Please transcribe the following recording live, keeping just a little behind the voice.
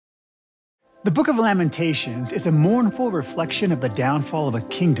The Book of Lamentations is a mournful reflection of the downfall of a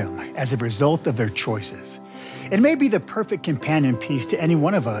kingdom as a result of their choices. It may be the perfect companion piece to any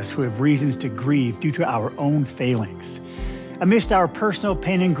one of us who have reasons to grieve due to our own failings. Amidst our personal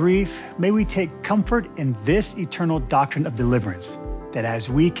pain and grief, may we take comfort in this eternal doctrine of deliverance, that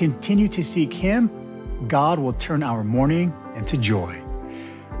as we continue to seek Him, God will turn our mourning into joy.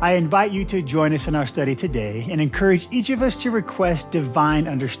 I invite you to join us in our study today and encourage each of us to request divine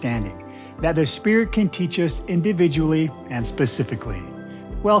understanding, that the Spirit can teach us individually and specifically.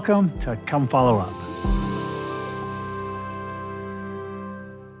 Welcome to Come Follow Up.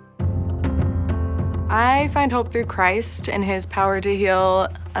 I find hope through Christ and His power to heal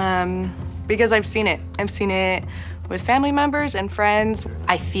because I've seen it. I've seen it with family members and friends.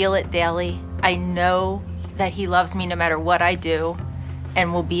 I feel it daily. I know that He loves me no matter what I do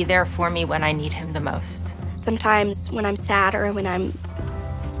and will be there for me when I need Him the most. Sometimes when I'm sad or when I'm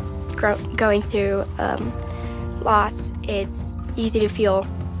going through loss, it's easy to feel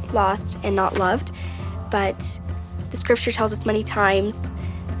lost and not loved. But the scripture tells us many times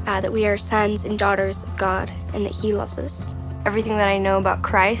that we are sons and daughters of God and that He loves us. Everything that I know about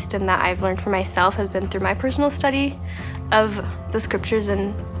Christ and that I've learned for myself has been through my personal study of the scriptures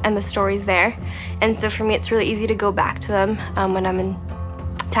and the stories there. And so for me, it's really easy to go back to them when I'm in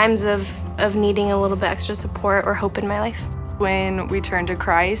times of needing a little bit extra support or hope in my life. When we turn to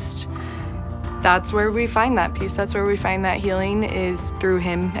Christ, that's where we find that peace. That's where we find that healing, is through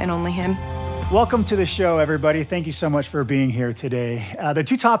Him and only Him. Welcome to the show, everybody. Thank you so much for being here today. The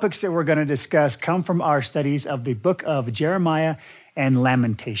two topics that we're going to discuss come from our studies of the book of Jeremiah and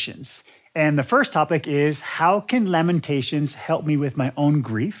Lamentations. And the first topic is, how can Lamentations help me with my own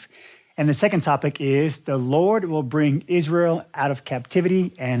grief? And the second topic is, the Lord will bring Israel out of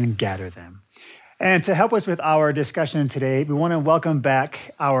captivity and gather them. And to help us with our discussion today, we want to welcome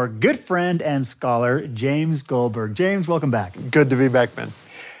back our good friend and scholar, James Goldberg. James, welcome back. Good to be back, Ben.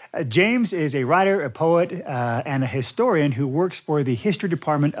 James is a writer, a poet, and a historian who works for the History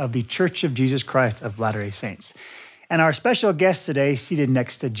Department of the Church of Jesus Christ of Latter-day Saints. And our special guest today, seated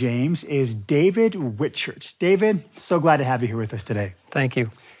next to James, is David Whitchurch. David, so glad to have you here with us today. Thank you.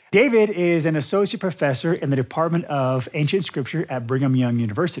 David is an associate professor in the Department of Ancient Scripture at Brigham Young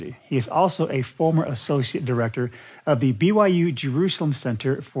University. He is also a former associate director of the BYU Jerusalem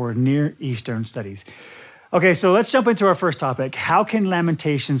Center for Near Eastern Studies. Okay, so let's jump into our first topic. How can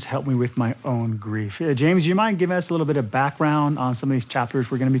Lamentations help me with my own grief? James, do you mind giving us a little bit of background on some of these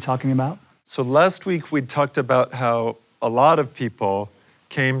chapters we're going to be talking about? So last week we talked about how a lot of people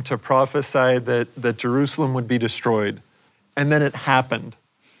came to prophesy that Jerusalem would be destroyed. And then it happened,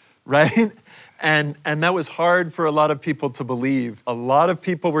 right? And that was hard for a lot of people to believe. A lot of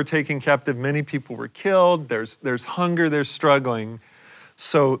people were taken captive. Many people were killed. There's hunger, there's struggling.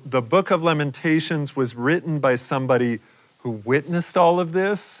 So the book of Lamentations was written by somebody who witnessed all of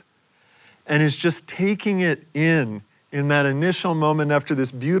this and is just taking it in that initial moment after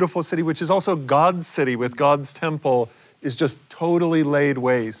this beautiful city, which is also God's city with God's temple, is just totally laid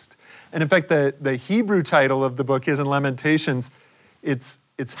waste. And in fact, the Hebrew title of the book is in Lamentations, it's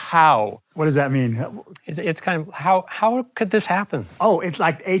how. What does that mean? It's kind of, how could this happen? Oh, it's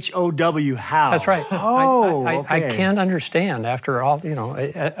like H-O-W, how. That's right. Oh, I okay. can't understand after all,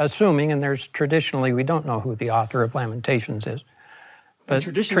 assuming, and there's traditionally, we don't know who the author of Lamentations is. But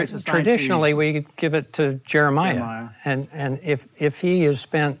traditionally we give it to Jeremiah. And if he has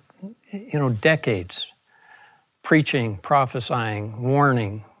spent, decades preaching, prophesying,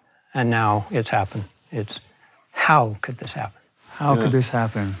 warning, and now it's happened. It's, how could this happen? How could this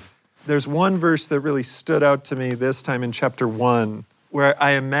happen? There's one verse that really stood out to me this time in chapter 1, where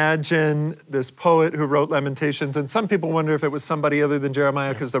I imagine this poet who wrote Lamentations, and some people wonder if it was somebody other than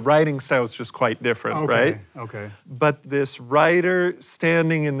Jeremiah because the writing style is just quite different, right? Okay. But this writer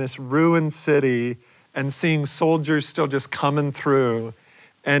standing in this ruined city and seeing soldiers still just coming through.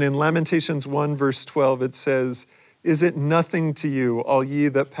 And in Lamentations 1, verse 12, it says, "Is it nothing to you, all ye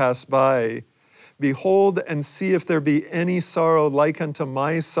that pass by? Behold and see if there be any sorrow like unto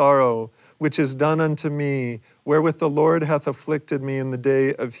my sorrow, which is done unto me, wherewith the Lord hath afflicted me in the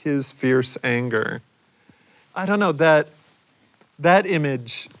day of his fierce anger." I don't know, that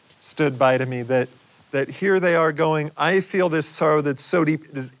image stood by to me, that here they are going, I feel this sorrow that's so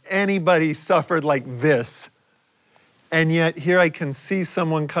deep. Does anybody suffered like this? And yet here I can see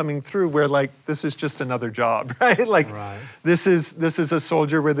someone coming through where this is just another job, right? Right. This is a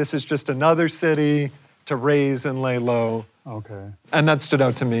soldier where this is just another city to raise and lay low. Okay. And that stood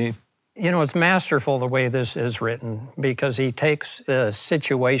out to me. It's masterful the way this is written, because he takes the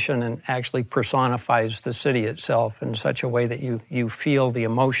situation and actually personifies the city itself in such a way that you feel the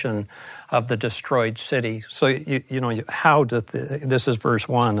emotion of the destroyed city. So, this is verse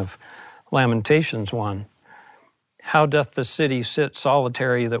 1 of Lamentations 1. How doth the city sit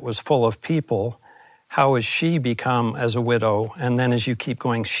solitary that was full of people? How is she become as a widow? And then as you keep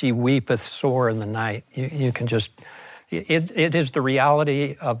going, she weepeth sore in the night. You can just... It is the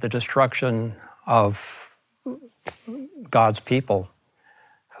reality of the destruction of God's people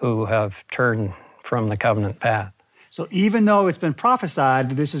who have turned from the covenant path. So even though it's been prophesied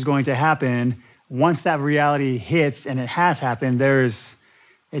that this is going to happen, once that reality hits, and it has happened,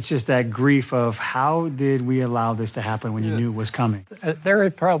 it's just that grief of how did we allow this to happen when you knew it was coming? There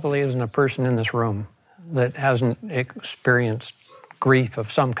probably isn't a person in this room that hasn't experienced grief of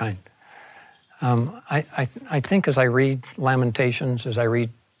some kind. I think as I read Lamentations, as I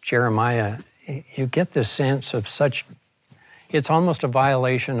read Jeremiah, you get this sense of it's almost a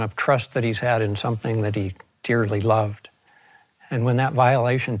violation of trust that he's had in something that he dearly loved. And when that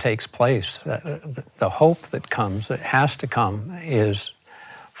violation takes place, the hope that comes, that has to come, is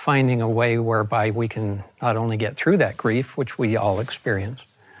finding a way whereby we can not only get through that grief, which we all experience,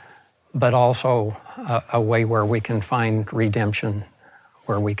 but also a way where we can find redemption,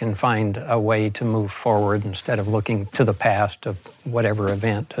 where we can find a way to move forward instead of looking to the past of whatever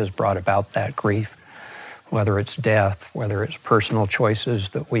event has brought about that grief, whether it's death, whether it's personal choices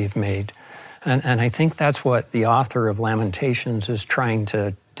that we've made. And I think that's what the author of Lamentations is trying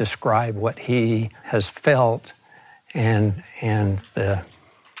to describe, what he has felt, and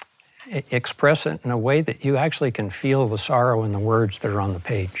express it in a way that you actually can feel the sorrow in the words that are on the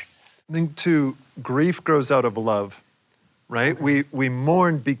page. I think, too, grief grows out of love. Right? Okay. We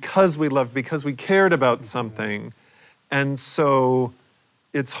mourned because we loved, because we cared about something. And so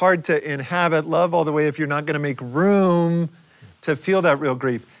it's hard to inhabit love all the way if you're not going to make room to feel that real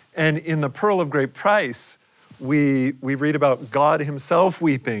grief. And in the Pearl of Great Price, we read about God himself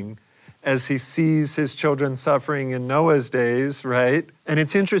weeping as he sees his children suffering in Noah's days, right? And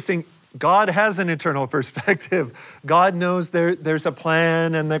it's interesting, God has an eternal perspective. God knows there's a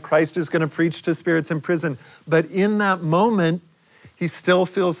plan and that Christ is going to preach to spirits in prison. But in that moment, he still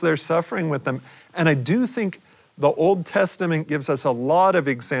feels their suffering with them. And I do think the Old Testament gives us a lot of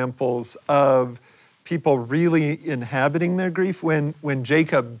examples of people really inhabiting their grief. When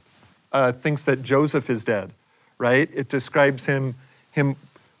Jacob thinks that Joseph is dead, right? It describes him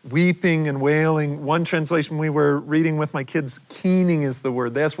weeping and wailing. One translation we were reading with my kids, keening is the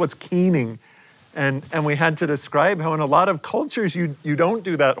word. They asked, what's keening? And we had to describe how in a lot of cultures you don't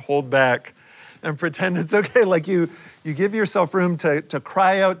do that, hold back and pretend it's okay. Like you give yourself room to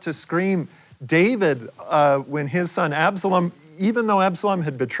cry out, to scream. David, when his son Absalom, even though Absalom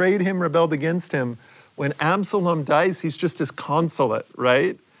had betrayed him, rebelled against him, when Absalom dies, he's just disconsolate,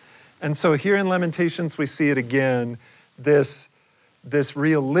 right? And so here in Lamentations, we see it again, this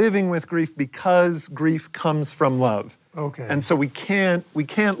real living with grief, because grief comes from love. Okay. And so we can't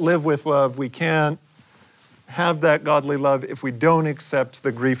live with love. We can't have that godly love if we don't accept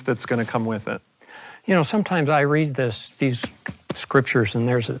the grief that's going to come with it. Sometimes I read these scriptures, and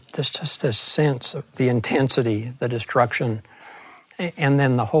there's just this sense of the intensity, the destruction, and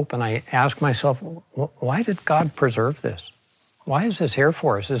then the hope. And I ask myself, why did God preserve this? Why is this here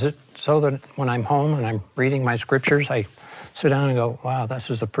for us? Is it so that when I'm home and I'm reading my scriptures, I sit down and go, wow, this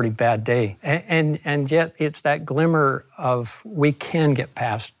is a pretty bad day. And yet it's that glimmer of we can get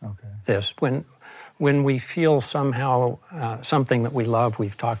past this. When we feel somehow something that we love,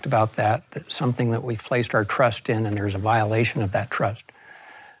 we've talked about that something that we've placed our trust in, and there's a violation of that trust,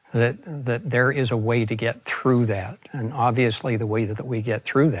 that there is a way to get through that. And obviously the way that we get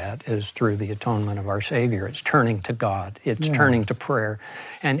through that is through the atonement of our Savior. It's turning to God. It's turning to prayer.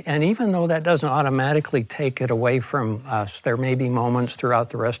 And even though that doesn't automatically take it away from us, there may be moments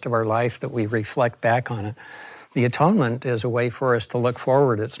throughout the rest of our life that we reflect back on it. The atonement is a way for us to look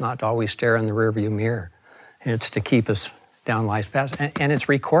forward. It's not to always stare in the rearview mirror. It's to keep us down life's path. And it's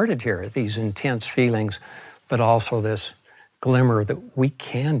recorded here, these intense feelings, but also this glimmer that we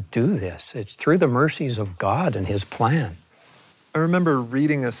can do this. It's through the mercies of God and his plan. I remember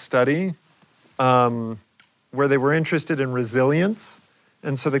reading a study where they were interested in resilience.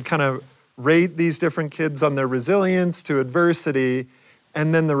 And so they kind of rate these different kids on their resilience to adversity,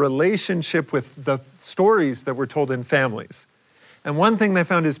 and then the relationship with the stories that were told in families. And one thing they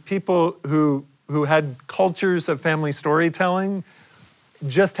found is people who had cultures of family storytelling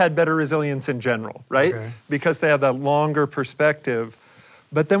just had better resilience in general, right? Okay. Because they had that longer perspective.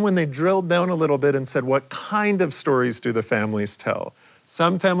 But then when they drilled down a little bit and said, what kind of stories do the families tell?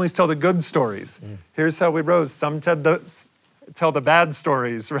 Some families tell the good stories. Here's how we rose. Some tell the bad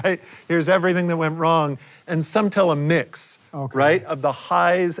stories, right? Here's everything that went wrong. And some tell a mix, right, of the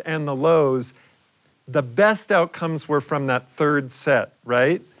highs and the lows. The best outcomes were from that third set,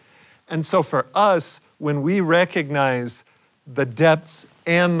 right? And so for us, when we recognize the depths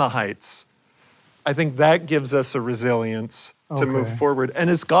and the heights, I think that gives us a resilience to move forward. And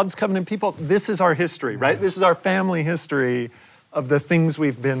as God's covenant people, this is our history, right? This is our family history of the things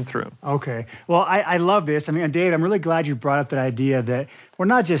we've been through. Okay. Well, I love this. I mean, Dave, I'm really glad you brought up that idea that we're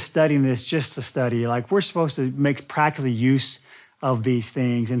not just studying this just to study. Like, we're supposed to make practical use of these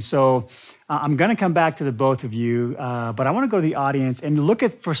things. And so I'm going to come back to the both of you, but I want to go to the audience and look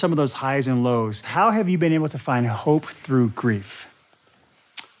for some of those highs and lows. How have you been able to find hope through grief?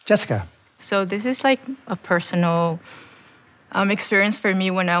 Jessica. So this is like a personal experience for me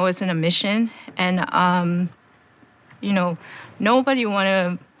when I was in a mission. And, you know, nobody want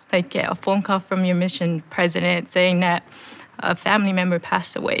to like get a phone call from your mission president saying that a family member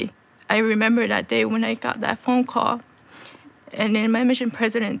passed away. I remember that day when I got that phone call. And then my mission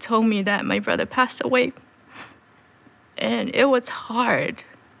president told me that my brother passed away. And it was hard.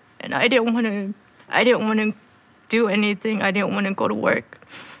 And I didn't want to do anything. I didn't want to go to work.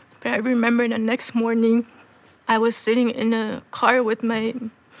 But I remember the next morning, I was sitting in a car with my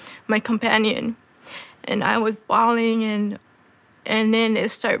companion, and I was bawling, and then it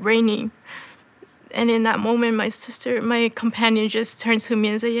started raining. And in that moment, my companion just turned to me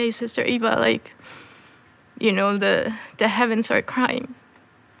and said, "Hey, Sister Eva, like, you know, the heavens are crying."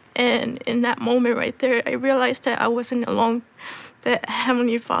 And in that moment right there, I realized that I wasn't alone, that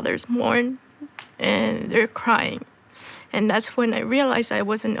Heavenly Father's mourn, and they're crying. And that's when I realized I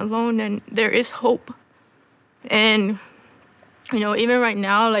wasn't alone and there is hope. And, you know, even right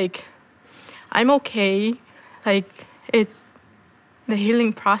now, like, I'm okay. Like, it's the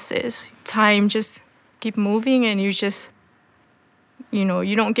healing process. Time just keep moving and you just, you know,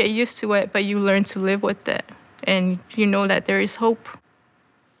 you don't get used to it, but you learn to live with it. And you know that there is hope.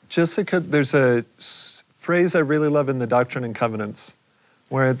 Jessica, there's a phrase I really love in the Doctrine and Covenants,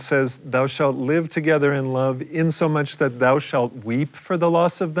 where it says, "Thou shalt live together in love, insomuch that thou shalt weep for the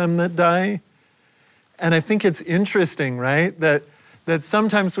loss of them that die." And I think it's interesting, right? That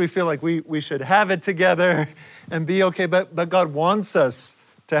sometimes we feel like we should have it together and be okay, but God wants us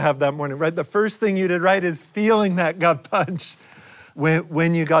to have that mourning, right? The first thing you did right is feeling that gut punch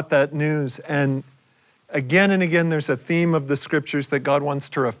when you got that news. And again and again, there's a theme of the scriptures that God wants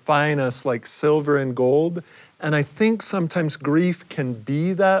to refine us like silver and gold. And I think sometimes grief can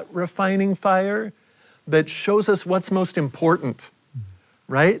be that refining fire that shows us what's most important,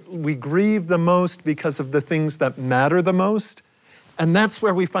 right? We grieve the most because of the things that matter the most. And that's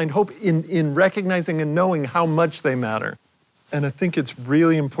where we find hope in recognizing and knowing how much they matter. And I think it's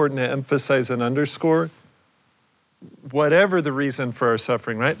really important to emphasize and underscore whatever the reason for our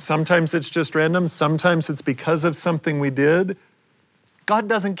suffering, right? Sometimes it's just random. Sometimes it's because of something we did. God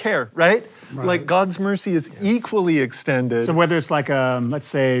doesn't care, right? Like, God's mercy is equally extended. So whether it's like, let's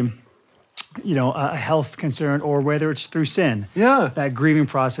say, you know, a health concern, or whether it's through sin, that grieving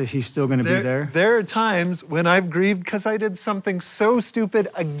process, he's still going to be there. There are times when I've grieved because I did something so stupid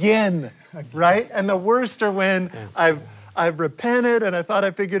again, right? And the worst are when I've repented and I thought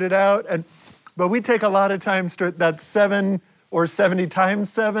I figured it out. But we take a lot of times to that 7 or 70 times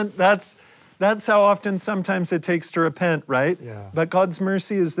 7. That's how often sometimes it takes to repent, right? Yeah. But God's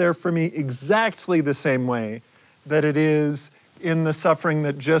mercy is there for me exactly the same way that it is in the suffering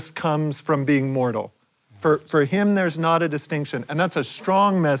that just comes from being mortal. For him, there's not a distinction. And that's a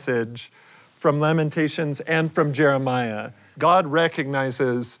strong message from Lamentations and from Jeremiah. God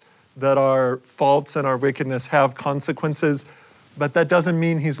recognizes that our faults and our wickedness have consequences, but that doesn't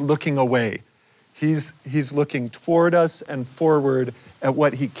mean he's looking away. He's looking toward us and forward at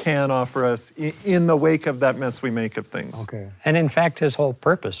what he can offer us in the wake of that mess we make of things. Okay. And in fact, his whole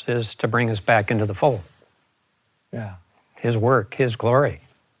purpose is to bring us back into the fold. Yeah. His work, his glory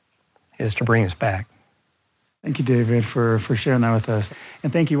is to bring us back. Thank you, David, for sharing that with us.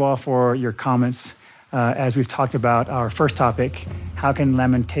 And thank you all for your comments as we've talked about our first topic, how can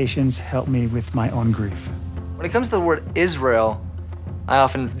Lamentations help me with my own grief? When it comes to the word Israel, I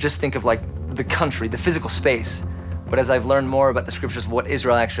often just think of like the country, the physical space. But as I've learned more about the scriptures of what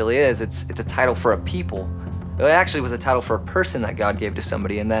Israel actually is, it's a title for a people. It actually was a title for a person that God gave to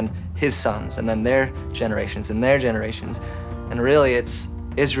somebody, and then his sons, and then their generations, and their generations. And really,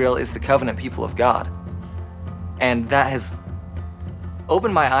 Israel is the covenant people of God. And that has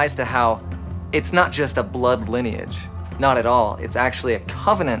opened my eyes to how it's not just a blood lineage, not at all. It's actually a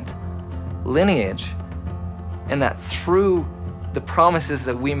covenant lineage, and that through the promises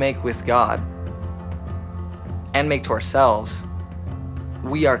that we make with God and make to ourselves,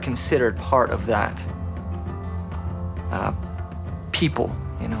 we are considered part of that people,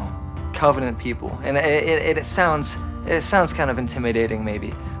 covenant people. And it sounds kind of intimidating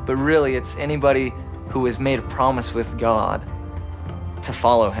maybe, but really it's anybody who has made a promise with God to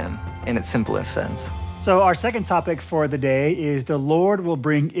follow him in its simplest sense. So our second topic for the day is the Lord will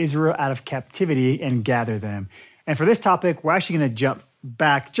bring Israel out of captivity and gather them. And for this topic, we're actually going to jump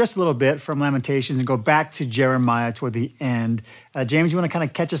back just a little bit from Lamentations and go back to Jeremiah toward the end. James, you want to kind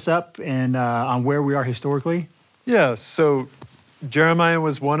of catch us up and on where we are historically? Yeah, so Jeremiah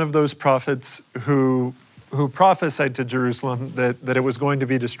was one of those prophets who prophesied to Jerusalem that it was going to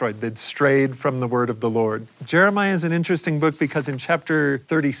be destroyed. They'd strayed from the word of the Lord. Jeremiah is an interesting book because in chapter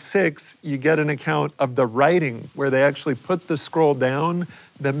 36, you get an account of the writing where they actually put the scroll down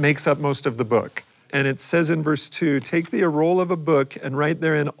that makes up most of the book. And it says in verse 2, "Take thee a roll of a book and write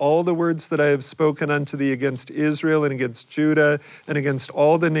therein all the words that I have spoken unto thee against Israel and against Judah and against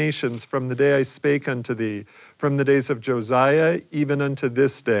all the nations from the day I spake unto thee, from the days of Josiah even unto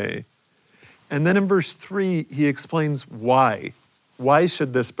this day." And then in verse 3, he explains why. Why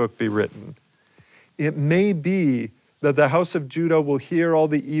should this book be written? "It may be that the house of Judah will hear all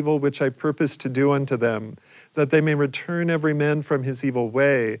the evil which I purpose to do unto them, that they may return every man from his evil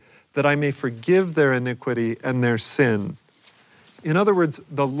way, that I may forgive their iniquity and their sin." In other words,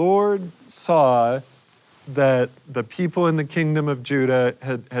 the Lord saw that the people in the kingdom of Judah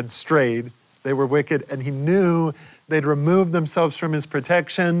had strayed, they were wicked, and he knew they'd removed themselves from his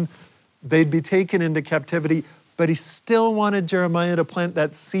protection, they'd be taken into captivity, but he still wanted Jeremiah to plant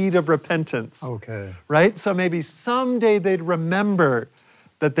that seed of repentance. Okay. Right? So maybe someday they'd remember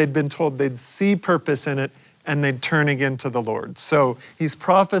that they'd been told they'd see purpose in it and they'd turn again to the Lord. So he's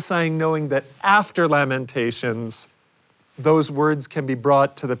prophesying knowing that after Lamentations, those words can be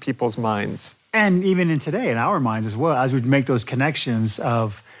brought to the people's minds. And even in today, in our minds as well, as we make those connections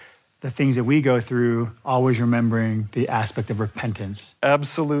of the things that we go through, always remembering the aspect of repentance.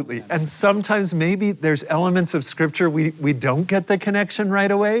 Absolutely. And sometimes maybe there's elements of scripture we don't get the connection right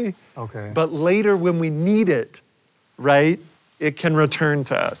away. Okay. But later when we need it, right, it can return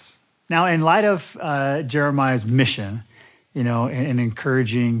to us. Now, in light of Jeremiah's mission, in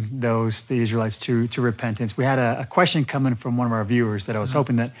encouraging the Israelites to repentance, we had a question coming from one of our viewers that I was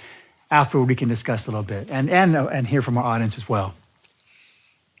hoping that afterward we can discuss a little bit and hear from our audience as well.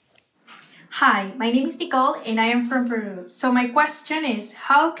 Hi, my name is Nicole and I am from Peru. So my question is,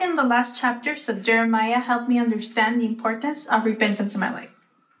 how can the last chapters of Jeremiah help me understand the importance of repentance in my life?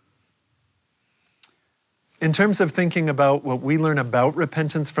 In terms of thinking about what we learn about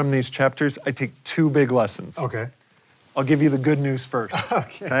repentance from these chapters, I take two big lessons. Okay. I'll give you the good news first.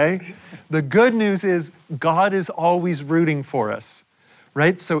 Okay? The good news is God is always rooting for us,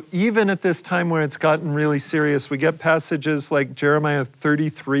 right? So even at this time where it's gotten really serious, we get passages like Jeremiah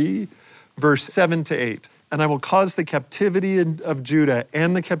 33, verse 7 to 8. "And I will cause the captivity of Judah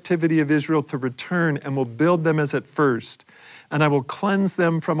and the captivity of Israel to return and will build them as at first. And I will cleanse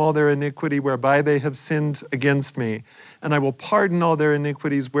them from all their iniquity whereby they have sinned against me. And I will pardon all their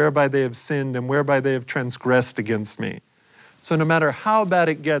iniquities whereby they have sinned and whereby they have transgressed against me." So no matter how bad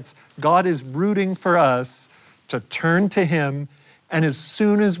it gets, God is rooting for us to turn to him. And as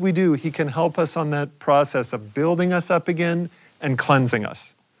soon as we do, he can help us on that process of building us up again and cleansing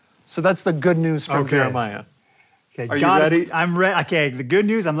us. So that's the good news from Jeremiah. Okay, Are you ready? I'm ready. Okay, the good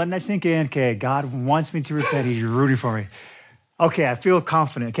news, I'm letting that sink in. Okay, God wants me to repent. He's rooting for me. Okay, I feel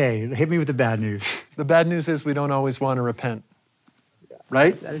confident. Okay, hit me with the bad news. The bad news is we don't always want to repent,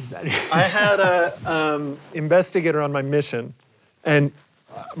 right? That is bad. I had an investigator on my mission, and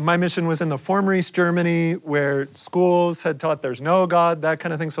my mission was in the former East Germany where schools had taught there's no God, that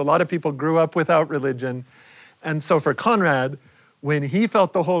kind of thing. So a lot of people grew up without religion. And so for Conrad, when he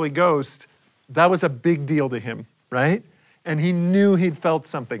felt the Holy Ghost, that was a big deal to him, right? And he knew he'd felt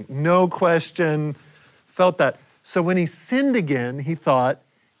something, no question, felt that. So when he sinned again, he thought,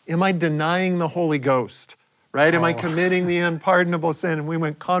 am I denying the Holy Ghost, right? Am I committing the unpardonable sin? And we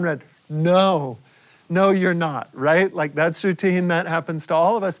went, Conrad, no, you're not, right? Like that's routine, that happens to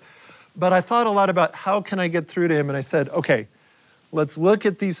all of us. But I thought a lot about how can I get through to him? And I said, okay, let's look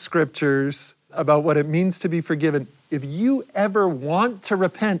at these scriptures about what it means to be forgiven. If you ever want to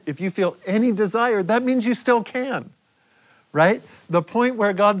repent, if you feel any desire, that means you still can, right? The point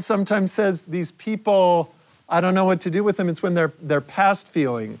where God sometimes says these people, I don't know what to do with them, it's when they're past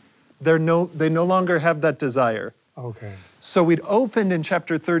feeling. They no longer have that desire. Okay. So we'd opened in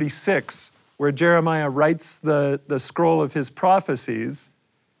chapter 36, where Jeremiah writes the scroll of his prophecies.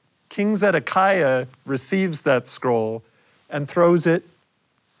 King Zedekiah receives that scroll, and throws it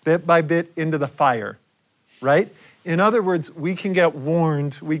bit by bit into the fire, right? In other words, we can get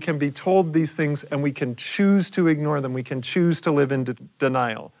warned, we can be told these things, and we can choose to ignore them. We can choose to live in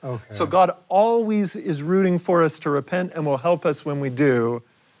denial. Okay. So God always is rooting for us to repent and will help us when we do,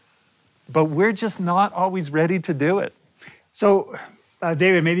 but we're just not always ready to do it. So,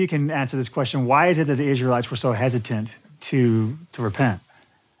 David, maybe you can answer this question. Why is it that the Israelites were so hesitant to repent?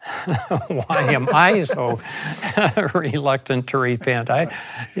 Why am I so reluctant to repent?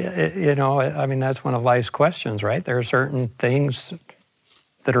 That's one of life's questions, right? There are certain things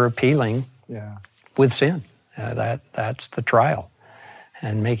that are appealing with sin. That's the trial,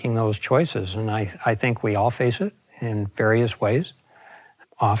 and making those choices. And I think we all face it in various ways.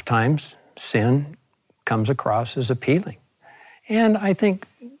 Oftentimes, sin comes across as appealing. And I think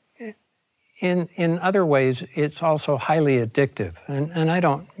in other ways, it's also highly addictive. And I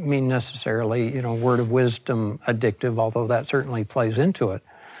don't mean necessarily, word of wisdom addictive, although that certainly plays into it.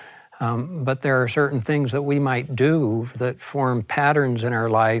 But there are certain things that we might do that form patterns in our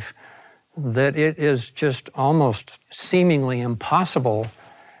life that it is just almost seemingly impossible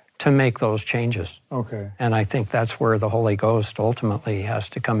to make those changes. Okay. And I think that's where the Holy Ghost ultimately has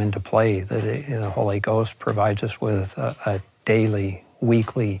to come into play, that the Holy Ghost provides us with a daily,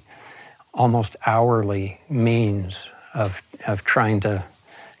 weekly, almost hourly means of trying to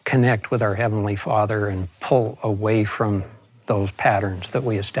connect with our Heavenly Father and pull away from those patterns that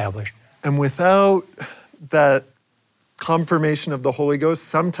we established. And without that confirmation of the Holy Ghost,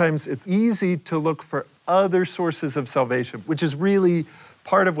 sometimes it's easy to look for other sources of salvation, which is really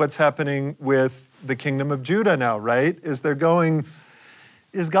part of what's happening with the kingdom of Judah now, right? Is they're going,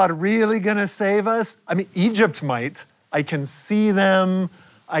 is God really gonna save us? I mean, Egypt might. I can see them.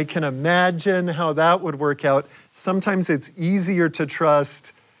 I can imagine how that would work out. Sometimes it's easier to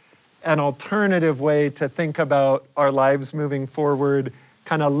trust an alternative way to think about our lives moving forward,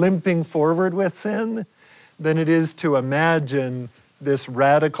 kind of limping forward with sin, than it is to imagine this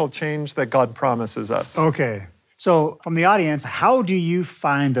radical change that God promises us. Okay. So from the audience, how do you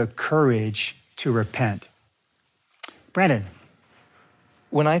find the courage to repent? Brandon.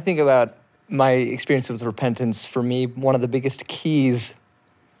 When I think about my experience with repentance, for me, one of the biggest keys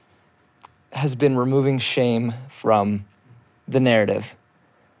has been removing shame from the narrative.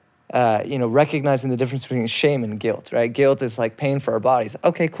 Recognizing the difference between shame and guilt, right? Guilt is like pain for our bodies.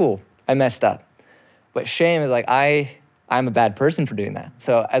 Okay, cool, I messed up. But shame is like, I'm a bad person for doing that.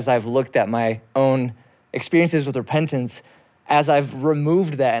 So as I've looked at my own experiences with repentance, as I've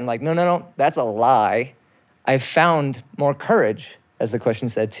removed that and like, no, that's a lie, I've found more courage, as the question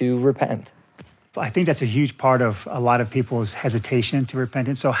said, to repent. I think that's a huge part of a lot of people's hesitation to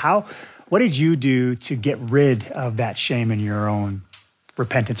repentance. So what did you do to get rid of that shame in your own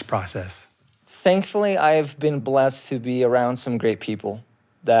repentance process? Thankfully, I've been blessed to be around some great people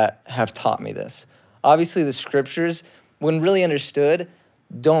that have taught me this. Obviously, the scriptures, when really understood,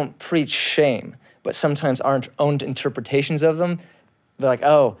 don't preach shame, but sometimes our own interpretations of them, they're like,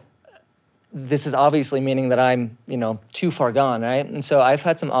 oh, this is obviously meaning that I'm, too far gone, right? And so I've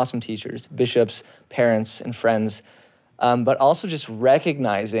had some awesome teachers, bishops, parents, and friends, but also just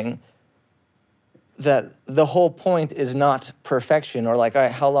recognizing that the whole point is not perfection or like, all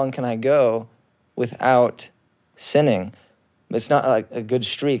right, how long can I go without sinning? It's not like a good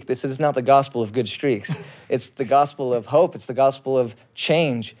streak. This is not the gospel of good streaks. It's the gospel of hope. It's the gospel of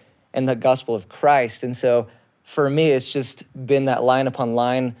change and the gospel of Christ. And so for me, it's just been that line upon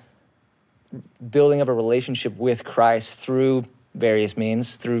line building of a relationship with Christ through various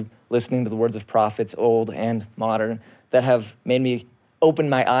means, through listening to the words of prophets, old and modern, that have made me open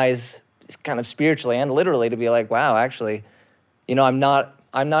my eyes kind of spiritually and literally to be like, wow, actually, I'm not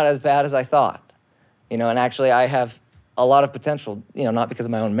as bad as I thought, and actually I have a lot of potential, not because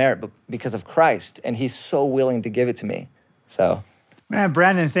of my own merit, but because of Christ, and he's so willing to give it to me, so. Man,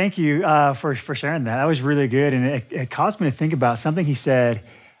 Brandon, thank you for sharing that. That was really good, and it caused me to think about something he said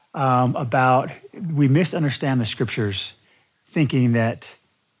about we misunderstand the scriptures, thinking that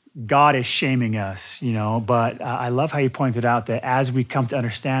God is shaming us, but I love how you pointed out that as we come to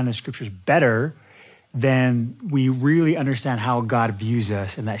understand the scriptures better, then we really understand how God views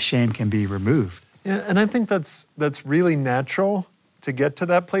us, and that shame can be removed. Yeah, and I think that's really natural to get to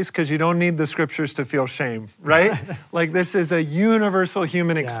that place because you don't need the scriptures to feel shame, right? Like this is a universal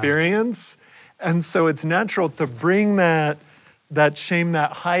human experience. And so it's natural to bring that shame,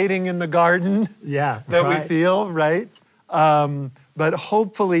 that hiding in the garden that we feel, right? But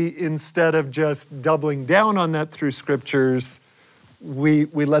hopefully, instead of just doubling down on that through scriptures, we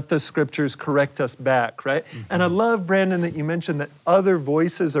let the scriptures correct us back, right? Mm-hmm. And I love, Brandon, that you mentioned that other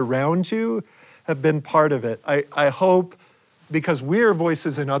voices around you have been part of it. I hope because we are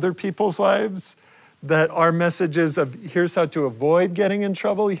voices in other people's lives, that our messages of here's how to avoid getting in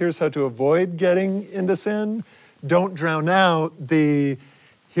trouble, here's how to avoid getting into sin, don't drown out the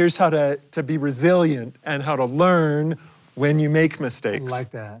here's how to be resilient and how to learn when you make mistakes. I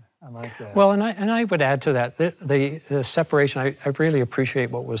like that. I like that. Well, and I would add to that, the separation, I really appreciate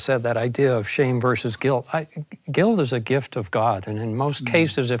what was said, that idea of shame versus guilt. Guilt is a gift of God, and in most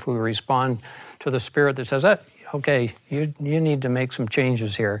cases, if we respond to the Spirit that says, okay, you need to make some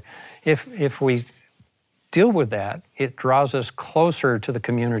changes here, if we deal with that, it draws us closer to the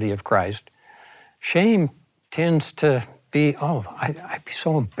community of Christ. Shame tends to be, I'd be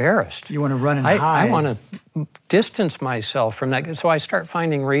so embarrassed. You want to run and hide. I want to distance myself from that. So I start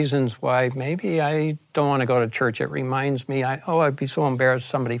finding reasons why maybe I don't want to go to church. It reminds me, I'd be so embarrassed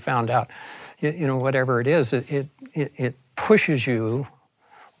somebody found out. Whatever it is, it pushes you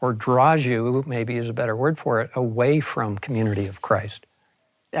or draws you, maybe is a better word for it, away from community of Christ.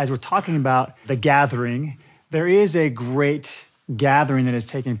 As we're talking about the gathering, there is a great gathering that is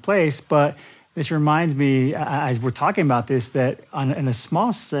taking place, but this reminds me, as we're talking about this, that in a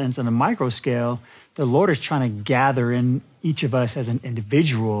small sense, on a micro scale, the Lord is trying to gather in each of us as an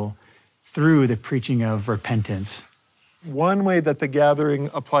individual through the preaching of repentance. One way that the gathering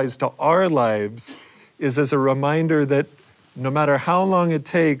applies to our lives is as a reminder that no matter how long it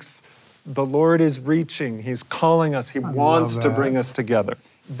takes, the Lord is reaching. He's calling us. He wants to bring us together.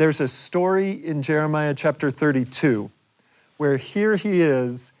 There's a story in Jeremiah chapter 32 where here he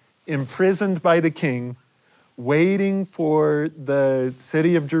is, imprisoned by the king, waiting for the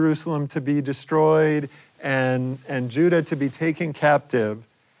city of Jerusalem to be destroyed and Judah to be taken captive.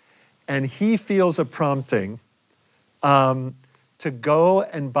 And he feels a prompting to go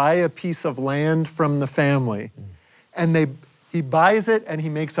and buy a piece of land from the family. And he buys it, and he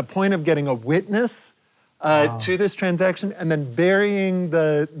makes a point of getting a witness to this transaction and then burying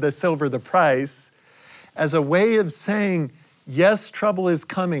the silver, the price, as a way of saying, yes, trouble is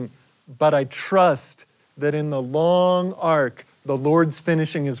coming, but I trust that in the long arc, the Lord's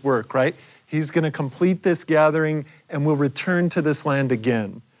finishing his work, right? He's going to complete this gathering and we'll return to this land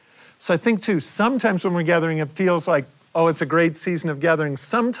again. So I think, too, sometimes when we're gathering, it feels like, it's a great season of gathering.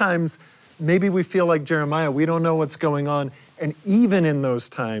 Sometimes maybe we feel like Jeremiah, we don't know what's going on. And even in those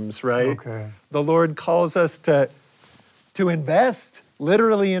times, right, the Lord calls us to invest,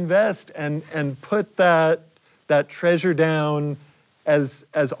 literally invest, and put that treasure down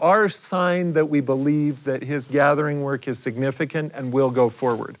as our sign that we believe that his gathering work is significant and will go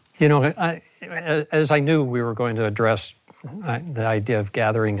forward. As I knew we were going to address the idea of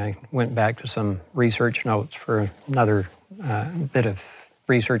gathering, I went back to some research notes for another bit of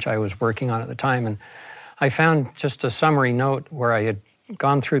research I was working on at the time, and I found just a summary note where I had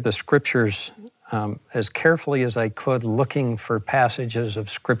gone through the scriptures as carefully as I could, looking for passages of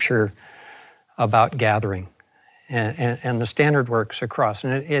scripture about gathering. And the standard works across.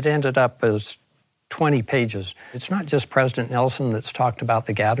 And it ended up as 20 pages. It's not just President Nelson that's talked about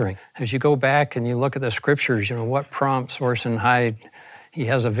the gathering. As you go back and you look at the scriptures, what prompts Orson Hyde? He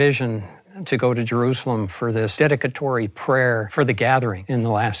has a vision to go to Jerusalem for this dedicatory prayer for the gathering in the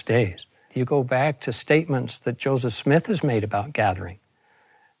last days. You go back to statements that Joseph Smith has made about gathering.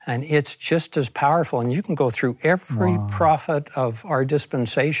 And it's just as powerful. And you can go through every prophet of our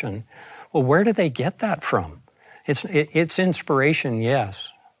dispensation. Well, where do they get that from? It's inspiration, yes,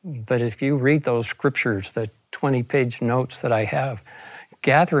 but if you read those scriptures, the 20-page notes that I have,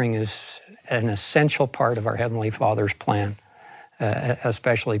 gathering is an essential part of our Heavenly Father's plan,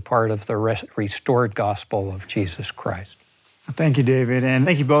 especially part of the restored gospel of Jesus Christ. Thank you, David, and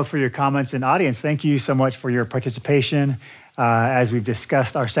thank you both for your comments. And audience, thank you so much for your participation. As we've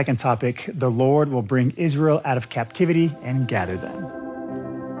discussed our second topic, the Lord will bring Israel out of captivity and gather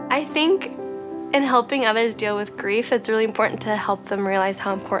them. I think in helping others deal with grief, it's really important to help them realize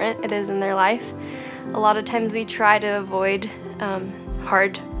how important it is in their life. A lot of times we try to avoid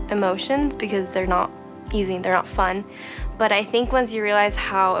hard emotions because they're not easy, they're not fun. But I think once you realize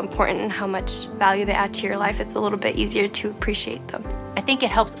how important and how much value they add to your life, it's a little bit easier to appreciate them. I think it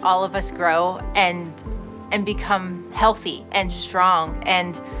helps all of us grow and become healthy and strong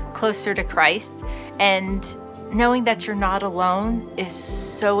and closer to Christ. And knowing that you're not alone is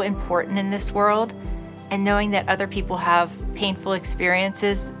so important in this world, and knowing that other people have painful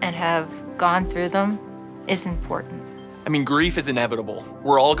experiences and have gone through them is important. I mean, grief is inevitable.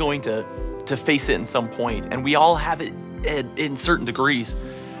 We're all going to face it in some point, and we all have it in certain degrees.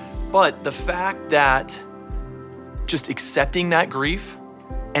 But the fact that just accepting that grief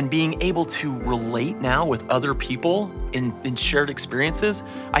and being able to relate now with other people in shared experiences,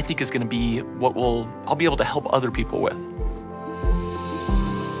 I think is going to be what I'll be able to help other people with.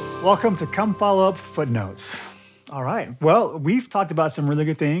 Welcome to Come Follow Up Footnotes. All right. Well, we've talked about some really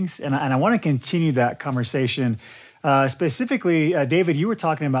good things, and I want to continue that conversation. Specifically, David, you were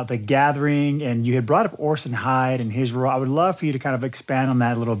talking about the gathering, and you had brought up Orson Hyde and his role. I would love for you to kind of expand on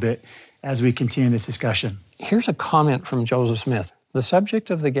that a little bit as we continue this discussion. Here's a comment from Joseph Smith. The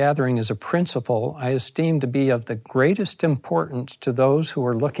subject of the gathering is a principle I esteem to be of the greatest importance to those who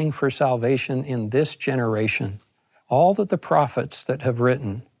are looking for salvation in this generation. All that the prophets that have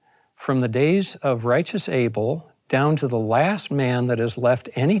written, from the days of righteous Abel down to the last man that has left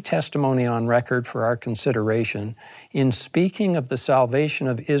any testimony on record for our consideration, in speaking of the salvation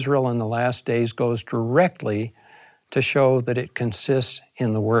of Israel in the last days, goes directly to show that it consists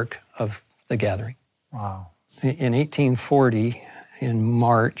in the work of the gathering. Wow. In 1840, in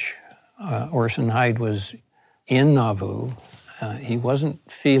March, Orson Hyde was in Nauvoo. He wasn't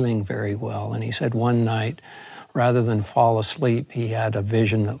feeling very well, and he said one night, rather than fall asleep, he had a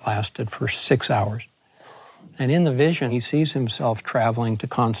vision that lasted for 6 hours. And in the vision, he sees himself traveling to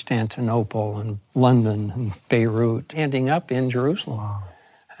Constantinople and London and Beirut, ending up in Jerusalem. Wow.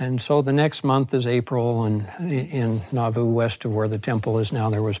 And so the next month is April, and in Nauvoo, west of where the temple is now,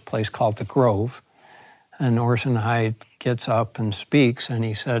 there was a place called the Grove. And Orson Hyde gets up and speaks, and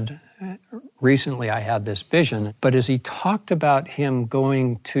he said, recently I had this vision. But as he talked about him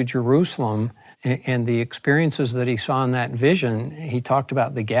going to Jerusalem and the experiences that he saw in that vision, he talked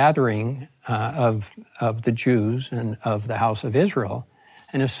about the gathering of the Jews and of the house of Israel.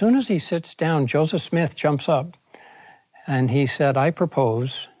 And as soon as he sits down, Joseph Smith jumps up and he said, I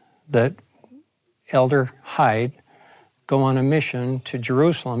propose that Elder Hyde go on a mission to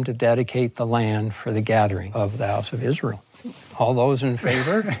Jerusalem to dedicate the land for the gathering of the house of Israel. All those in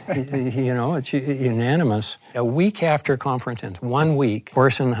favor, it's unanimous. A week after conference ends, 1 week,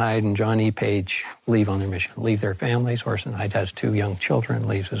 Orson Hyde and John E. Page leave on their mission, leave their families. Orson Hyde has 2 young children,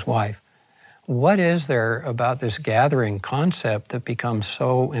 leaves his wife. What is there about this gathering concept that becomes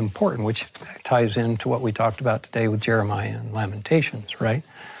so important, which ties into what we talked about today with Jeremiah and Lamentations, right?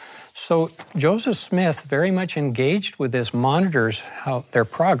 So Joseph Smith very much engaged with this, monitors how their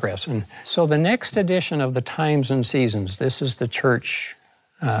progress. And so the next edition of the Times and Seasons, this is the church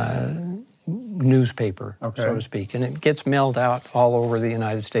newspaper, so to speak, and it gets mailed out all over the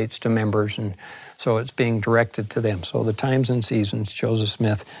United States to members, and so it's being directed to them. So the Times and Seasons, Joseph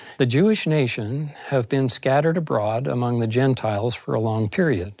Smith. The Jewish nation have been scattered abroad among the Gentiles for a long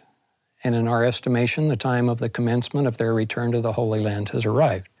period, and in our estimation, the time of the commencement of their return to the Holy Land has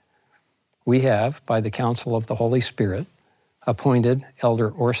arrived. We have, by the counsel of the Holy Spirit, appointed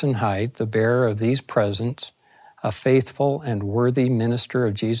Elder Orson Hyde, the bearer of these presents, a faithful and worthy minister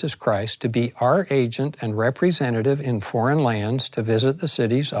of Jesus Christ, to be our agent and representative in foreign lands to visit the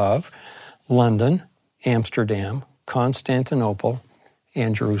cities of London, Amsterdam, Constantinople,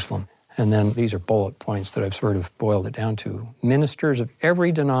 and Jerusalem. And then these are bullet points that I've sort of boiled it down to. Ministers of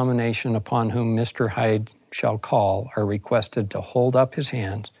every denomination upon whom Mr. Hyde shall call are requested to hold up his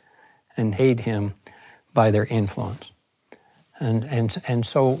hands and aid him by their influence. And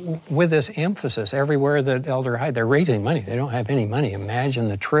so with this emphasis, everywhere that Elder Hyde, they're raising money. They don't have any money. Imagine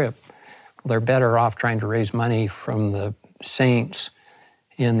the trip. They're better off trying to raise money from the saints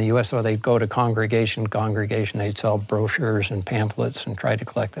in the U.S. So they'd go to congregation, they'd sell brochures and pamphlets and try to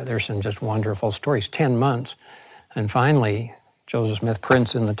collect that. There's some just wonderful stories. 10 months. And finally, Joseph Smith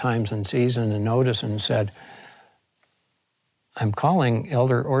prints in the Times and Season a notice and said, I'm calling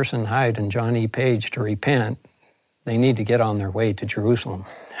Elder Orson Hyde and John E. Page to repent. They need to get on their way to Jerusalem.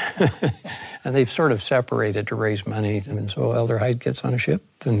 And they've sort of separated to raise money. And so Elder Hyde gets on a ship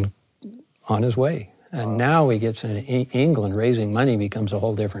and on his way. And now he gets in England. Raising money becomes a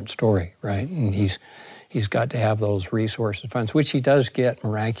whole different story, right? And he's got to have those resources funds, which he does get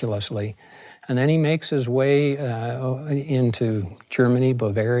miraculously. And then he makes his way into Germany,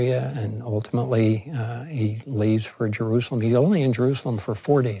 Bavaria, and ultimately he leaves for Jerusalem. He's only in Jerusalem for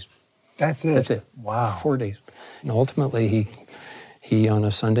 4 days. That's it? That's it. Wow. 4 days. And ultimately he on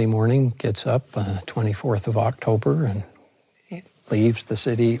a Sunday morning gets up, 24th of October, and leaves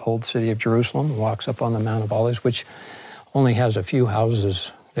the old city of Jerusalem, walks up on the Mount of Olives, which only has a few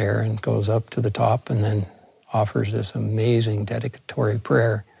houses there, and goes up to the top and then offers this amazing dedicatory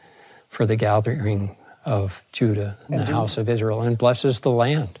prayer for the gathering of Judah and the house of Israel, and blesses the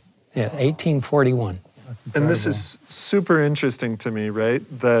land. Yeah, 1841. And this is super interesting to me, right?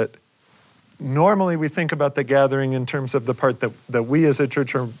 That normally we think about the gathering in terms of the part that we as a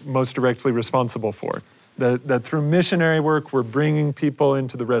church are most directly responsible for. That through missionary work, we're bringing people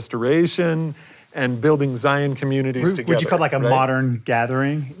into the restoration and building Zion communities together. Would you call it like a modern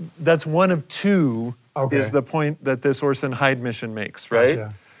gathering? That's one of two, is the point that this Orson Hyde mission makes, right?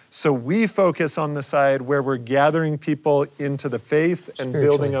 Gotcha. So we focus on the side where we're gathering people into the faith and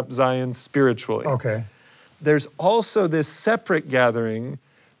building up Zion spiritually. Okay. There's also this separate gathering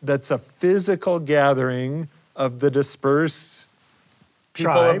that's a physical gathering of the dispersed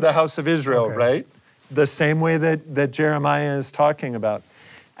people of the house of Israel, right? The same way that Jeremiah is talking about.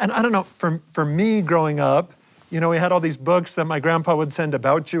 And I don't know, for me growing up, we had all these books that my grandpa would send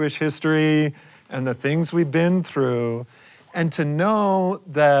about Jewish history and the things we've been through. And to know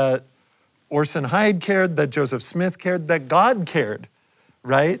that Orson Hyde cared, that Joseph Smith cared, that God cared,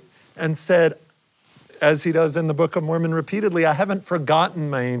 right? And said, as he does in the Book of Mormon repeatedly, I haven't forgotten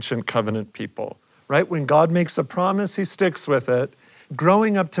my ancient covenant people, right? When God makes a promise, he sticks with it.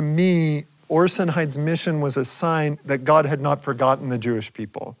 Growing up, to me, Orson Hyde's mission was a sign that God had not forgotten the Jewish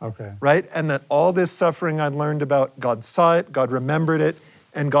people, right? And that all this suffering I'd learned about, God saw it, God remembered it,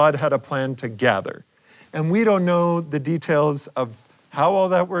 and God had a plan to gather. And we don't know the details of how all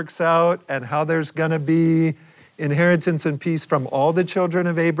that works out and how there's gonna be inheritance and peace from all the children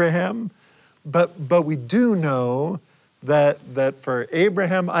of Abraham. But we do know that for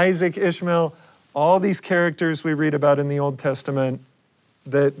Abraham, Isaac, Ishmael, all these characters we read about in the Old Testament,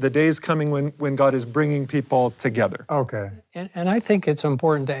 the day's coming when God is bringing people together. Okay. And I think it's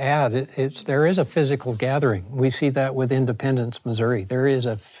important to add, there is a physical gathering. We see that with Independence, Missouri. There is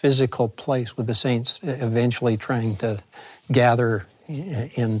a physical place with the saints eventually trying to gather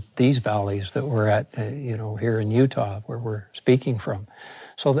in these valleys that we're at, here in Utah, where we're speaking from.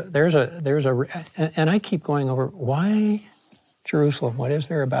 So and I keep going over, why Jerusalem? What is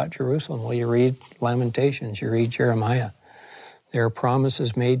there about Jerusalem? Well, you read Lamentations, you read Jeremiah. There are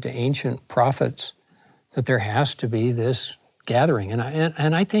promises made to ancient prophets that there has to be this gathering.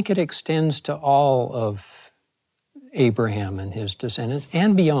 And I think it extends to all of Abraham and his descendants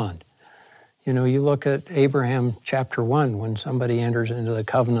and beyond. You look at Abraham chapter 1, when somebody enters into the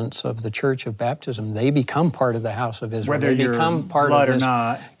covenants of the church of baptism, they become part of the house of Israel. Whether they become part of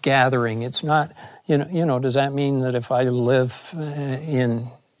this gathering. It's not, does that mean that if I live in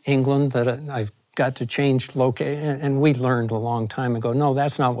England that I've got to change location? And we learned a long time ago, no,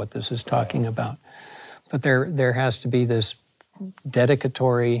 that's not what this is talking about. But there has to be this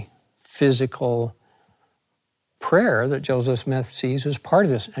dedicatory, physical prayer that Joseph Smith sees as part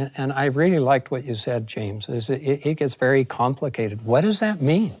of this. And I really liked what you said, James, is it gets very complicated. What does that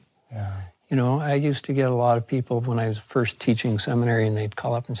mean? Yeah. I used to get a lot of people when I was first teaching seminary, and they'd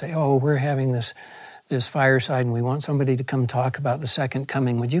call up and say, oh, we're having this fireside and we want somebody to come talk about the second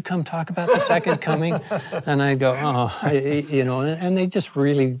coming. Would you come talk about the second coming? And I'd go, and they just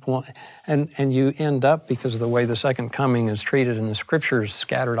really want, and you end up, because of the way the second coming is treated in the scriptures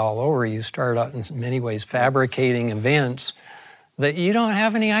scattered all over, you start out in many ways fabricating events that you don't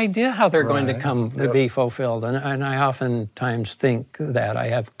have any idea how they're going to come to be fulfilled. And I oftentimes think that I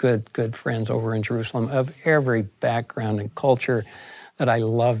have good friends over in Jerusalem of every background and culture that I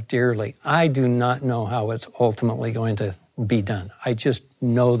love dearly. I do not know how it's ultimately going to be done. I just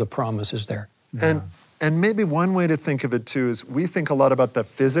know the promise is there. Yeah. And maybe one way to think of it too is we think a lot about the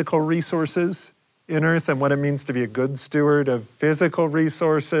physical resources in earth and what it means to be a good steward of physical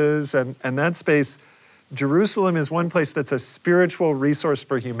resources and that space. Jerusalem is one place that's a spiritual resource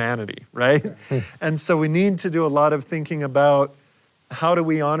for humanity, right? And so we need to do a lot of thinking about how do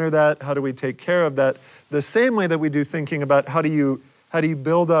we honor that? How do we take care of that? The same way that we do thinking about how do you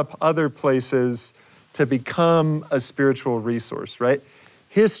build up other places to become a spiritual resource, right?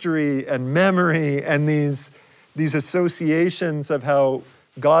 History and memory and these associations of how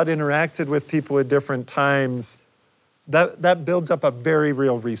God interacted with people at different times, that builds up a very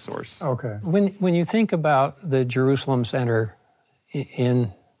real resource. Okay. When you think about the Jerusalem Center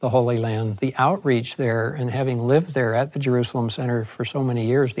in the Holy Land, the outreach there, and having lived there at the Jerusalem Center for so many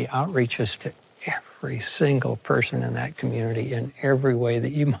years, the outreach is to every single person in that community in every way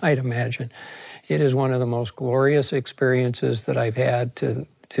that you might imagine. It is one of the most glorious experiences that I've had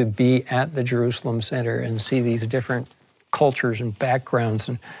to be at the Jerusalem Center and see these different cultures and backgrounds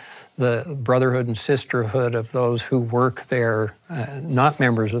and the brotherhood and sisterhood of those who work there, not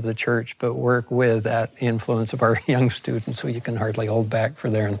members of the church, but work with that influence of our young students, who you can hardly hold back for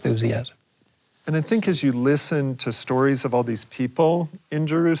their enthusiasm. And I think as you listen to stories of all these people in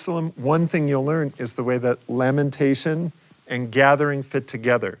Jerusalem, one thing you'll learn is the way that lamentation and gathering fit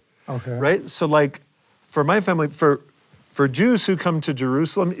together. Okay. Right? So like for my family, for Jews who come to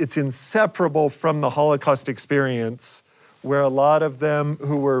Jerusalem, it's inseparable from the Holocaust experience, where a lot of them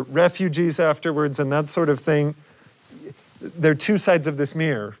who were refugees afterwards and that sort of thing, they're two sides of this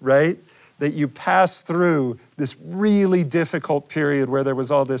mirror, right? That you pass through this really difficult period where there was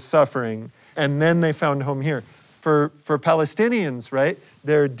all this suffering, and then they found home here. for Palestinians, right?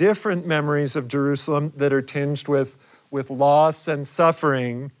 There are different memories of Jerusalem that are tinged with loss and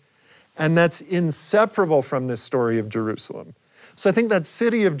suffering, and that's inseparable from this story of Jerusalem. So I think that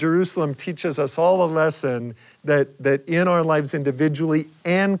city of Jerusalem teaches us all a lesson that in our lives individually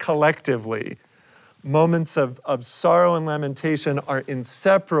and collectively, moments of sorrow and lamentation are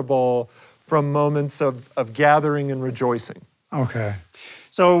inseparable from moments of gathering and rejoicing. Okay.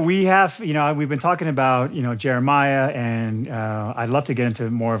 So we have, we've been talking about, Jeremiah, and I'd love to get into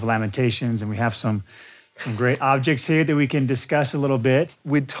more of Lamentations, and we have some great objects here that we can discuss a little bit.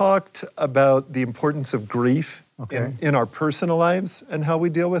 We talked about the importance of grief in our personal lives and how we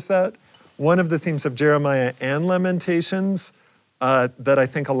deal with that. One of the themes of Jeremiah and Lamentations that I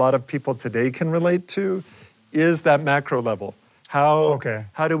think a lot of people today can relate to is that macro level. How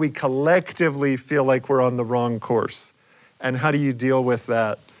do we collectively feel like we're on the wrong course? And how do you deal with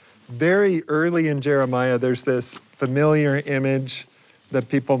that? Very early in Jeremiah, there's this familiar image that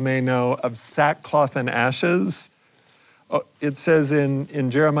people may know of sackcloth and ashes. It says in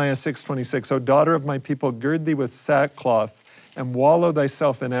Jeremiah 6:26, "O daughter of my people, gird thee with sackcloth and wallow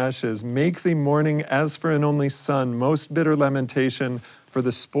thyself in ashes. Make thee mourning as for an only son, most bitter lamentation, for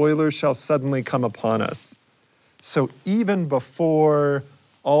the spoiler shall suddenly come upon us." So even before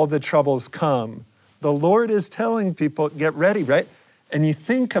all the troubles come, the Lord is telling people, get ready, right? And you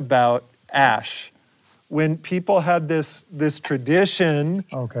think about ash. When people had this tradition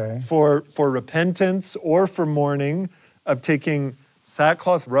for repentance or for mourning of taking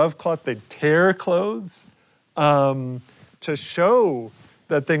sackcloth, rough cloth, they'd tear clothes to show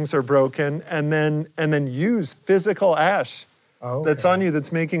that things are broken, and then use physical ash that's on you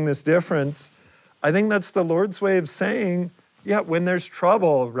that's making this difference. I think that's the Lord's way of saying, yeah, when there's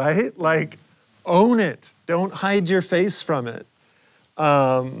trouble, right? Like, own it. Don't hide your face from it.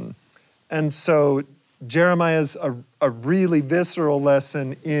 And so Jeremiah's a really visceral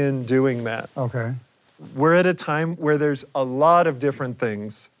lesson in doing that. Okay. We're at a time where there's a lot of different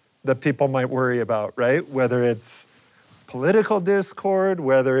things that people might worry about, right? Whether it's political discord,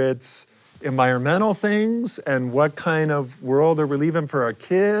 whether it's environmental things, and what kind of world are we leaving for our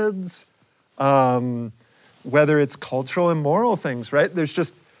kids, whether it's cultural and moral things, right?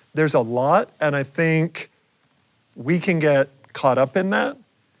 There's a lot, and I think we can get caught up in that.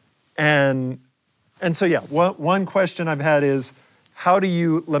 And so, yeah, one question I've had is, how do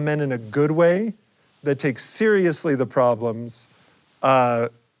you lament in a good way that takes seriously the problems,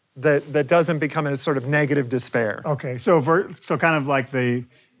 that doesn't become a sort of negative despair? Okay, so kind of like the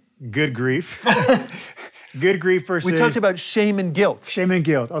good grief. Good grief versus... We talked about shame and guilt. Shame and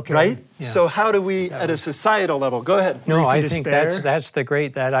guilt, okay. Right? Yeah. So how do we, at a societal level, go ahead. No, I think that's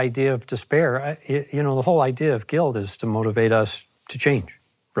that idea of despair. The whole idea of guilt is to motivate us to change,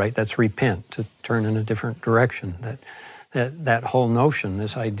 right? That's repent, to turn in a different direction. That whole notion,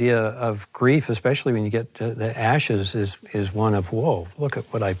 this idea of grief, especially when you get to the ashes, is one of, whoa, look at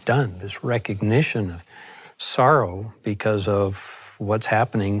what I've done. This recognition of sorrow because of what's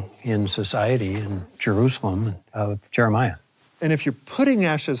happening in society in Jerusalem of Jeremiah. And if you're putting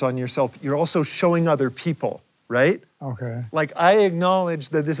ashes on yourself, you're also showing other people, right? Okay. Like, I acknowledge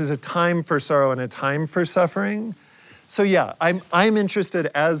that this is a time for sorrow and a time for suffering. So yeah, I'm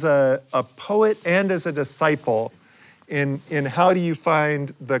interested as a poet and as a disciple in how do you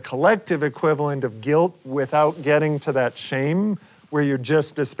find the collective equivalent of guilt without getting to that shame where you're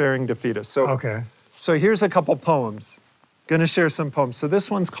just despairing defeatist. So here's a couple poems. Gonna share some poems. So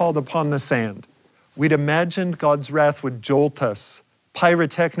this one's called Upon the Sand. We'd imagined God's wrath would jolt us,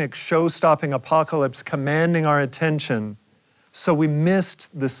 pyrotechnic show-stopping apocalypse commanding our attention. So we missed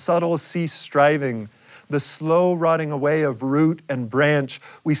the subtle cease striving, the slow rotting away of root and branch.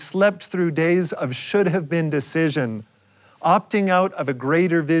 We slept through days of should have been decision, opting out of a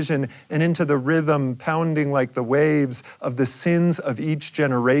greater vision and into the rhythm pounding like the waves of the sins of each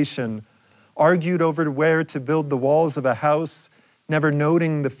generation. Argued over where to build the walls of a house, never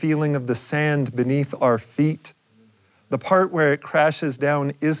noting the feeling of the sand beneath our feet. The part where it crashes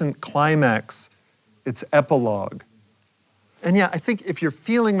down isn't climax, it's epilogue. And yeah, I think if you're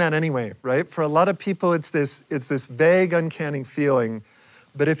feeling that anyway, right? For a lot of people, it's this vague, uncanny feeling.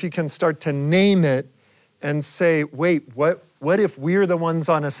 But if you can start to name it and say, wait, what if we're the ones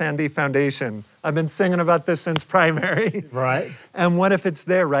on a sandy foundation? I've been singing about this since primary. Right. And what if it's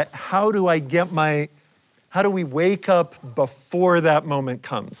there, right? How do we wake up before that moment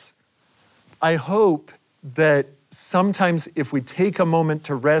comes? I hope that sometimes if we take a moment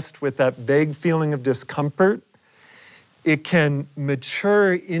to rest with that vague feeling of discomfort, it can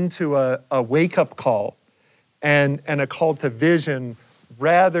mature into a wake-up call and a call to vision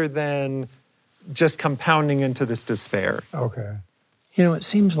rather than just compounding into this despair. Okay. You know, it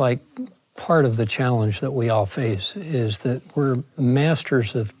seems like part of the challenge that we all face is that we're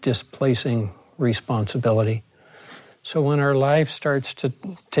masters of displacing responsibility. So when our life starts to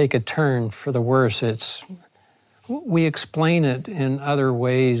take a turn for the worse, we explain it in other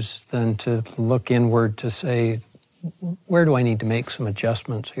ways than to look inward to say, where do I need to make some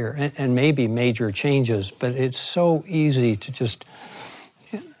adjustments here? And maybe major changes, but it's so easy to just,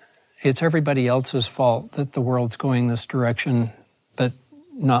 it's everybody else's fault that the world's going this direction, but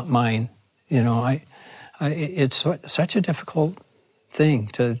not mine. You know, it's such a difficult thing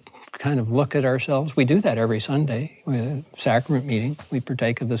to kind of look at ourselves. We do that every Sunday. We have a sacrament meeting. We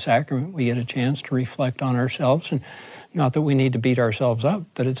partake of the sacrament. We get a chance to reflect on ourselves. And not that we need to beat ourselves up,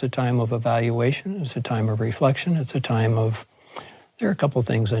 but it's a time of evaluation. It's a time of reflection. It's a time of, there are a couple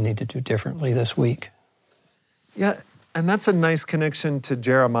things I need to do differently this week. Yeah, and that's a nice connection to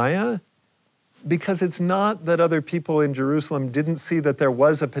Jeremiah, because it's not that other people in Jerusalem didn't see that there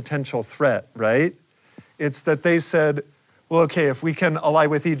was a potential threat, right? It's that they said, well, okay, if we can ally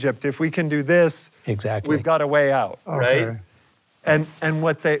with Egypt, if we can do this, exactly, we've got a way out, right? And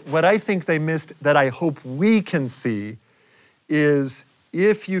what I think they missed, that I hope we can see, is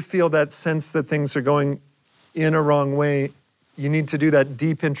if you feel that sense that things are going in a wrong way, you need to do that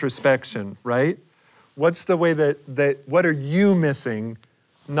deep introspection, right? What's the way what are you missing?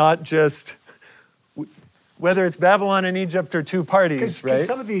 Not just, whether it's Babylon and Egypt or two parties, right? Because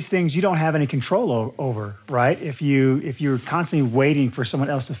some of these things you don't have any control over, right? If you're constantly waiting for someone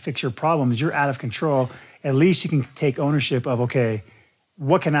else to fix your problems, you're out of control. At least you can take ownership of, okay,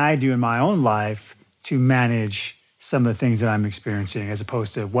 what can I do in my own life to manage some of the things that I'm experiencing, as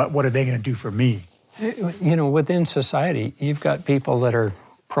opposed to what are they going to do for me? You know, within society, you've got people that are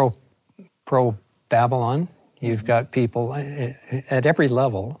pro-Babylon. You've got people at every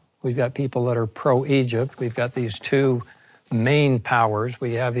level. We've got people that are pro-Egypt. We've got these two main powers.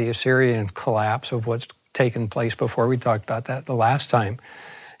 We have the Assyrian collapse of what's taken place before. We talked about that the last time.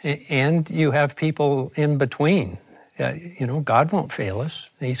 And you have people in between. You know, God won't fail us.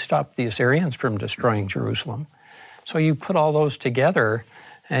 He stopped the Assyrians from destroying Jerusalem. So you put all those together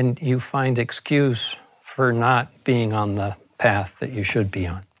and you find excuse for not being on the path that you should be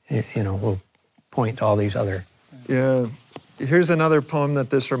on. You know, we'll point to all these other. Yeah. Here's another poem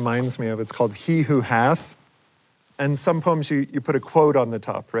that this reminds me of. It's called He Who Hath. And some poems you put a quote on the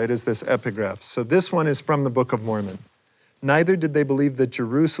top, right, as this epigraph. So this one is from the Book of Mormon. Neither did they believe that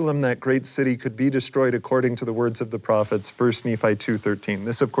Jerusalem, that great city, could be destroyed according to the words of the prophets, 1 Nephi 2:13.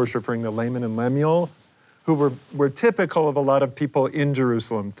 This, of course, referring to Laman and Lemuel, who were typical of a lot of people in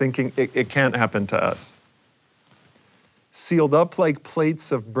Jerusalem, thinking it can't happen to us. Sealed up like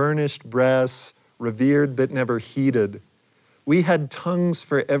plates of burnished brass, revered but never heeded. We had tongues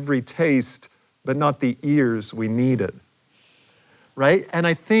for every taste, but not the ears we needed. Right? And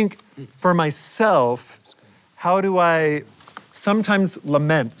I think for myself, how do I sometimes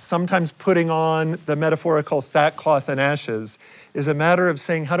lament, sometimes putting on the metaphorical sackcloth and ashes is a matter of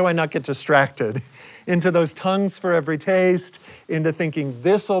saying, how do I not get distracted into those tongues for every taste, into thinking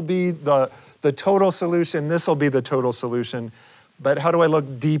this will be the total solution, this will be the total solution, but how do I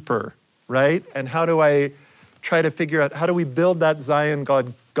look deeper, right? And how do I try to figure out, how do we build that Zion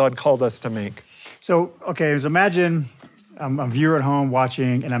God called us to make? So, okay, so imagine I'm a viewer at home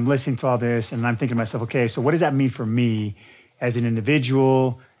watching and I'm listening to all this and I'm thinking to myself, okay, so what does that mean for me as an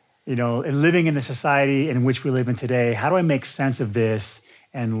individual, you know, and living in the society in which we live in today? How do I make sense of this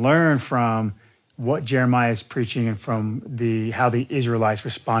and learn from what Jeremiah is preaching and from how the Israelites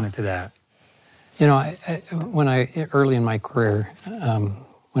responded to that? You know, when early in my career,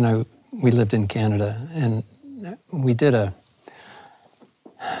 we lived in Canada and we did a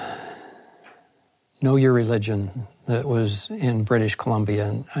Know Your Religion that was in British Columbia,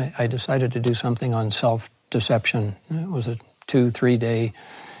 and I decided to do something on self-deception. It was a 2-3 day,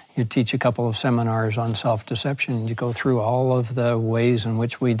 you teach a couple of seminars on self-deception. You go through all of the ways in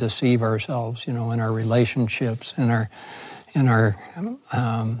which we deceive ourselves, you know, in our relationships, in our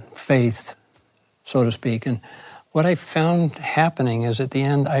faith, so to speak. And what I found happening is at the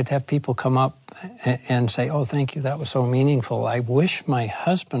end, I'd have people come up and say, oh, thank you, that was so meaningful. I wish my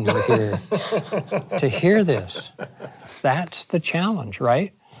husband were here to hear this. That's the challenge,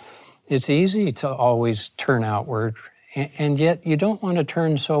 right? It's easy to always turn outward, and yet you don't want to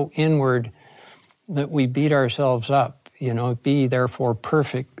turn so inward that we beat ourselves up, you know, be therefore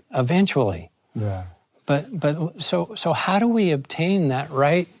perfect eventually. Yeah. But so how do we obtain that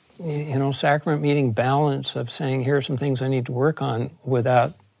right, you know, sacrament meeting balance of saying, here are some things I need to work on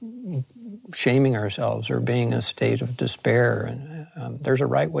without shaming ourselves or being in a state of despair. And there's a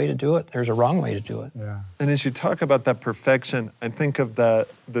right way to do it. There's a wrong way to do it. Yeah. And as you talk about that perfection, I think of the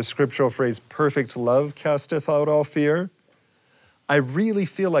scriptural phrase, perfect love casteth out all fear. I really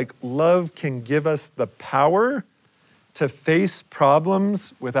feel like love can give us the power to face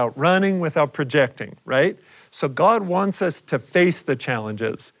problems without running, without projecting, right? So God wants us to face the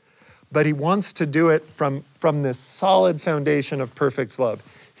challenges, but he wants to do it from this solid foundation of perfect love.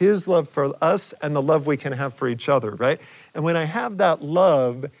 His love for us and the love we can have for each other, right? And when I have that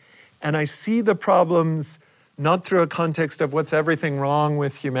love and I see the problems not through a context of what's everything wrong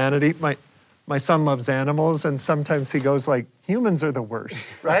with humanity, my son loves animals, and sometimes he goes like, humans are the worst,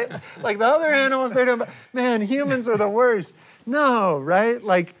 right? Like the other animals, they're doing, man, humans are the worst. No, right?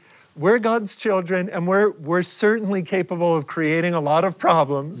 Like we're God's children, and we're certainly capable of creating a lot of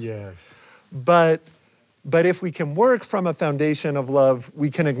problems. Yes. But if we can work from a foundation of love, we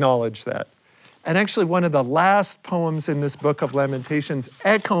can acknowledge that. And actually, one of the last poems in this book of Lamentations,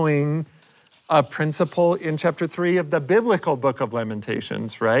 echoing a principle in chapter 3 of the biblical book of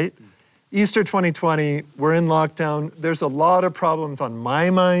Lamentations, right? Easter 2020, we're in lockdown. There's a lot of problems on my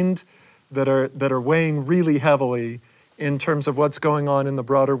mind that are weighing really heavily in terms of what's going on in the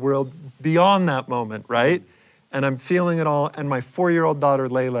broader world beyond that moment, right? And I'm feeling it all. And my 4-year-old daughter,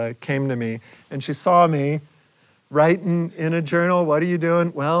 Layla, came to me and she saw me writing in a journal. What are you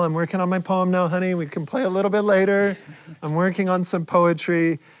doing? Well, I'm working on my poem now, honey. We can play a little bit later. I'm working on some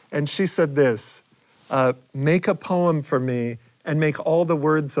poetry. And she said this, make a poem for me and make all the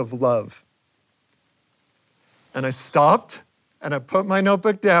words of love. And I stopped and I put my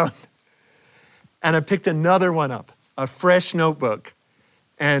notebook down and I picked another one up, a fresh notebook,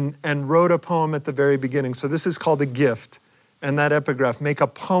 and wrote a poem at the very beginning. So this is called A Gift. And that epigraph, make a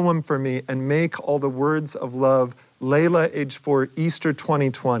poem for me and make all the words of love. Layla, age 4, Easter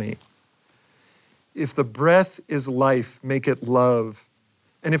 2020. If the breath is life, make it love.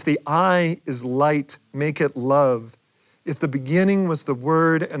 And if the eye is light, make it love. If the beginning was the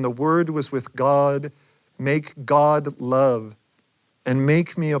Word and the Word was with God, make God love. And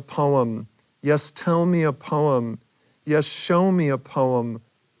make me a poem. Yes, tell me a poem. Yes, show me a poem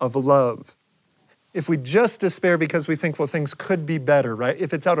of love. If we just despair because we think, well, things could be better, right?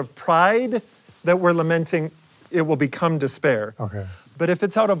 If it's out of pride that we're lamenting, it will become despair. Okay. But if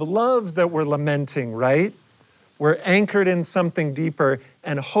it's out of love that we're lamenting, right? We're anchored in something deeper,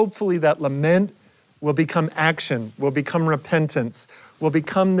 and hopefully that lament will become action, will become repentance, will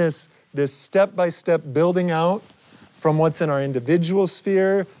become this step-by-step building out from what's in our individual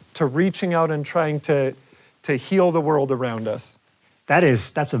sphere to reaching out and trying to heal the world around us.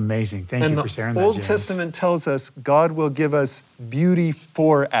 That's amazing. Thank you for sharing that, Old James. Testament tells us God will give us beauty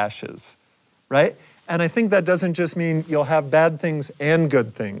for ashes, right? And I think that doesn't just mean you'll have bad things and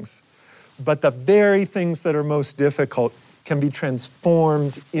good things, but the very things that are most difficult can be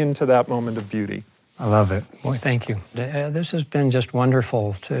transformed into that moment of beauty. I love it. Boy, thank you. This has been just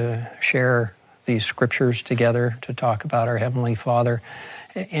wonderful to share these scriptures together, to talk about our Heavenly Father,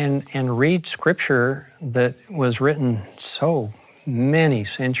 and read scripture that was written so many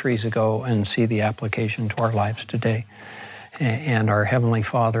centuries ago and see the application to our lives today. And our Heavenly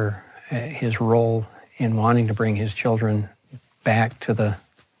Father, his role in wanting to bring his children back to the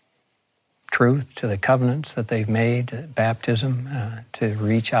truth, to the covenants that they've made at baptism, to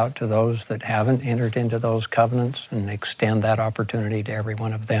reach out to those that haven't entered into those covenants and extend that opportunity to every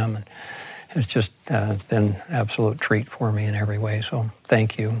one of them. And it's just been an absolute treat for me in every way. So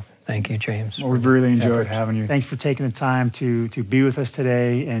thank you. Thank you, James. Well, we've really enjoyed having you. Thanks for taking the time to be with us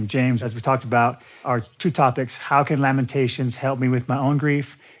today. And James, as we talked about, our two topics, how can Lamentations help me with my own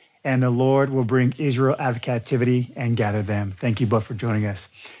grief? And the Lord will bring Israel out of captivity and gather them. Thank you both for joining us.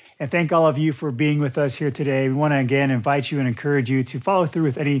 And thank all of you for being with us here today. We want to again invite you and encourage you to follow through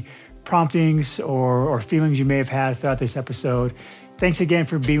with any promptings or feelings you may have had throughout this episode. Thanks again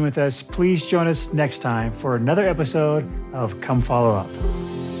for being with us. Please join us next time for another episode of Come Follow Up.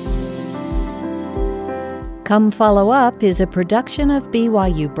 Come Follow Up is a production of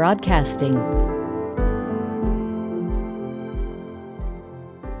BYU Broadcasting.